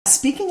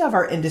speaking of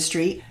our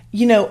industry,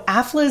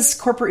 AFLA's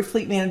Corporate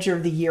Fleet Manager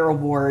of the Year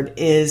Award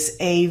is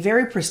a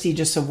very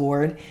prestigious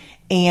award.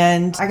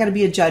 And I got to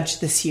be a judge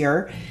this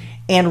year.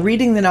 And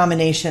reading the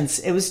nominations,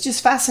 it was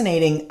just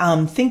fascinating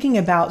thinking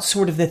about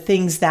sort of the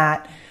things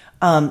that,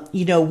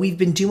 we've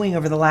been doing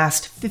over the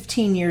last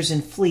 15 years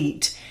in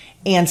fleet.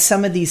 And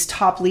some of these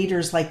top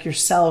leaders like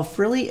yourself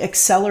really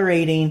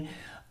accelerating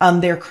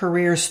their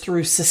careers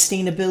through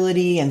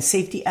sustainability and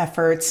safety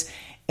efforts.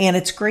 And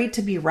it's great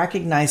to be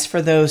recognized for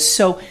those.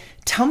 So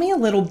tell me a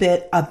little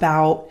bit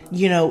about,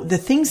 the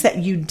things that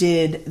you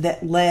did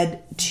that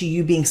led to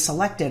you being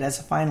selected as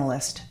a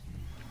finalist.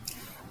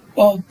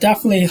 Well,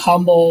 definitely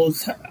humbled,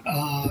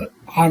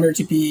 honored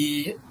to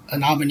be a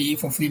nominee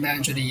for Fleet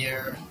Manager of the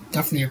Year.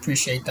 Definitely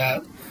appreciate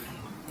that.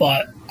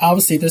 But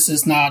obviously, this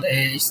is not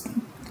a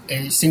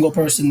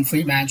single-person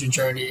fleet manager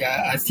journey.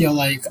 I feel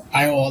like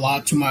I owe a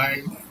lot to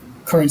my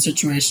current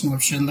situation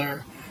with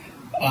Schindler,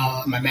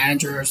 my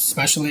manager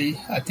especially.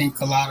 I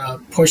think a lot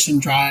of push and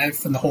drive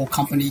from the whole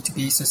company to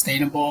be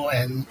sustainable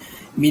and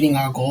meeting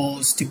our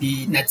goals to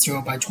be net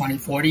zero by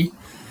 2040.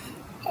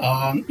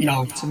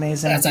 It's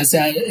amazing. As I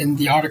said in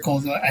the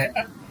article,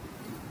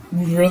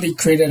 we really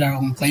created our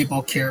own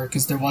playbook here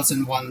because there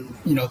wasn't one,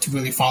 to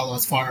really follow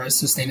as far as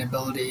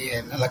sustainability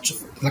and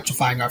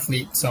electrifying our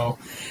fleet. So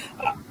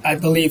I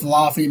believe a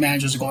lot of fleet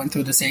managers are going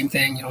through the same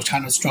thing,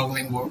 kind of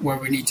struggling where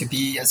we need to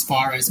be as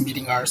far as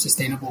meeting our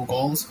sustainable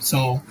goals.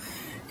 So,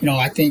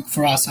 I think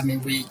for us,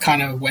 we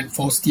kind of went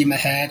full steam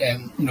ahead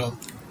and,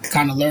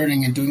 kind of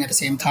learning and doing at the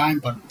same time,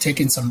 but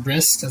taking some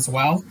risks as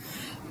well.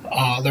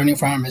 Learning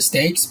from our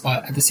mistakes,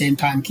 but at the same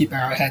time, keeping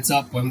our heads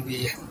up when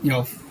we,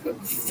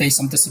 face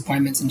some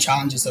disappointments and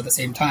challenges at the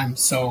same time.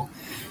 So,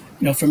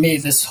 for me,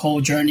 this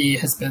whole journey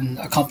has been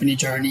a company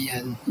journey,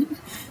 and,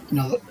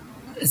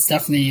 it's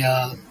definitely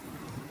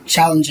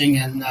challenging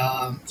and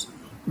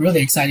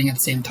really exciting at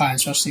the same time,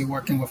 especially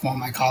working with one of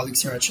my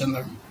colleagues here at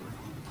Schindler.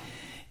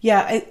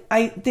 Yeah,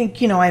 I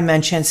think, I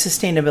mentioned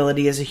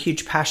sustainability is a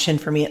huge passion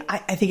for me.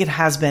 I think it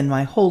has been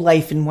my whole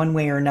life in one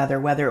way or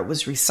another, whether it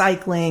was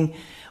recycling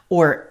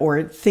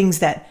or things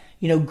that,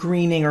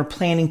 greening or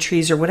planting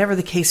trees or whatever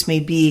the case may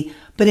be.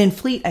 But in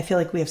fleet, I feel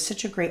like we have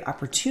such a great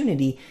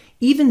opportunity,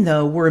 even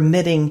though we're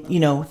emitting,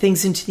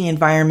 things into the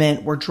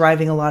environment, we're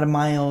driving a lot of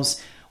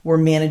miles, we're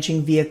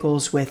managing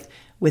vehicles with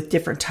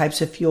different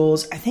types of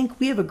fuels. I think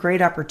we have a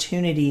great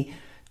opportunity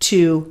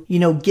to,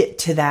 get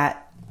to that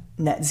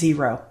net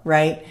zero,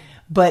 right?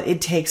 But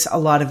it takes a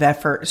lot of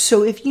effort.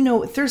 So if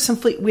there's some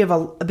fleet, we have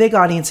a big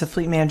audience of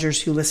fleet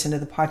managers who listen to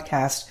the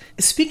podcast.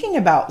 Speaking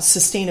about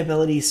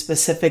sustainability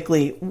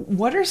specifically,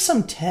 what are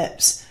some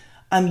tips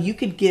you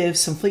could give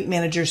some fleet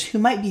managers who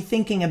might be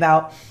thinking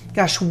about,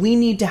 gosh, we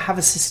need to have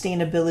a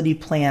sustainability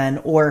plan,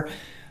 or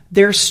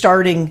they're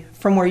starting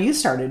from where you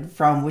started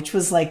from, which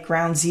was like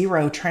ground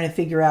zero, trying to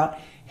figure out,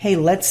 hey,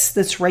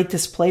 let's write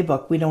this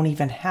playbook. We don't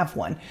even have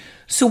one.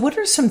 So what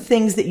are some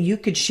things that you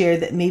could share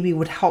that maybe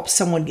would help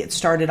someone get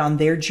started on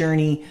their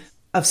journey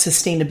of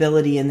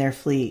sustainability in their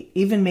fleet,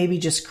 even maybe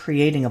just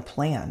creating a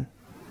plan?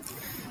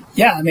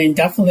 Yeah,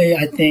 definitely,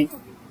 I think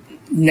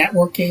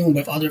networking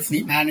with other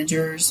fleet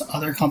managers,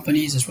 other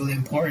companies is really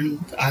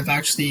important. I've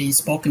actually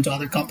spoken to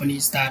other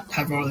companies that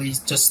have already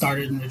just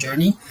started in the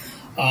journey.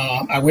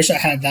 I wish I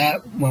had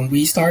that when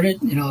we started.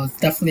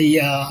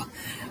 Definitely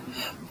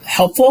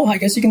helpful, I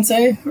guess you can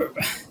say.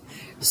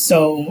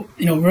 So,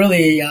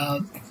 really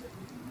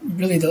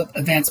the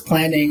advanced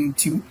planning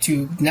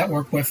to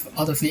network with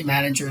other fleet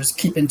managers,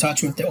 keep in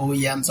touch with the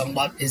OEMs on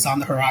what is on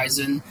the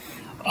horizon,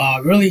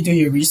 really do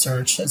your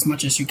research as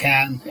much as you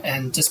can,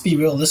 and just be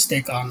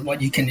realistic on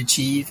what you can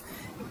achieve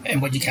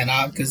and what you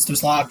cannot, because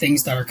there's a lot of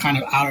things that are kind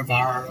of out of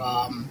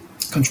our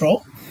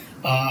control.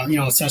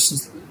 Especially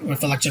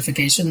with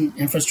electrification,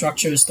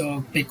 infrastructure is still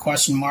a big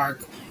question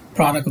mark.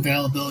 Product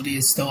availability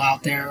is still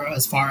out there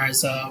as far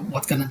as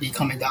what's going to be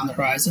coming down the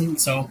horizon.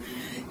 So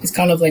it's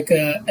kind of like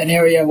an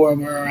area where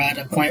we're at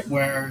a point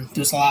where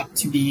there's a lot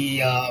to be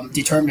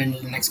determined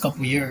in the next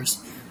couple of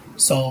years.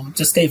 So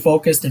just stay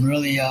focused and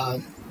really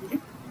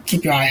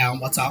keep your eye on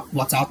what's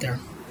out there.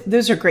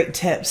 Those are great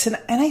tips. And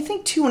I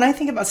think, too, when I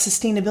think about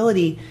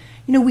sustainability,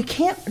 we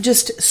can't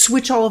just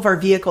switch all of our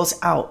vehicles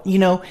out,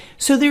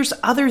 So there's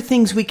other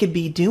things we could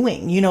be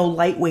doing,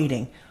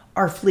 lightweighting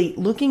our fleet,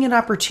 looking at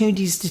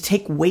opportunities to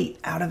take weight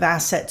out of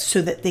assets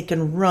so that they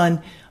can run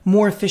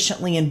more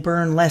efficiently and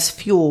burn less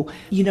fuel.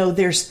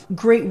 There's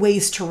great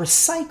ways to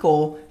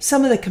recycle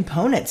some of the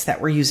components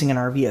that we're using in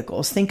our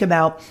vehicles. Think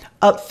about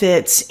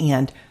upfits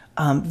and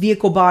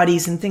vehicle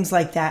bodies and things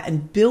like that,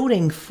 and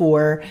building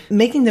for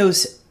making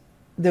those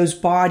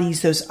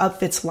bodies, those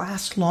upfits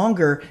last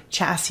longer,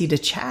 chassis to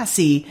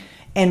chassis,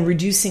 and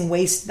reducing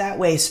waste that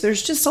way. So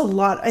there's just a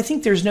lot. I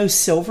think there's no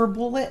silver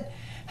bullet.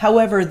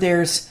 However,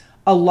 there's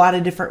a lot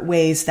of different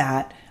ways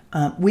that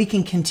we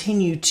can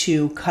continue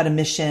to cut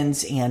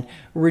emissions and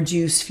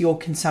reduce fuel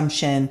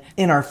consumption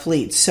in our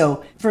fleet.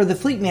 So for the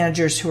fleet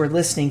managers who are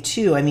listening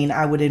too,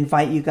 I would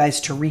invite you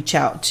guys to reach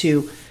out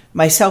to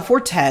myself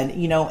or Ted,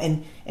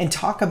 and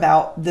talk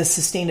about the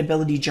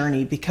sustainability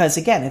journey, because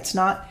again, it's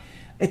not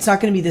It's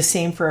not going to be the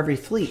same for every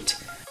fleet.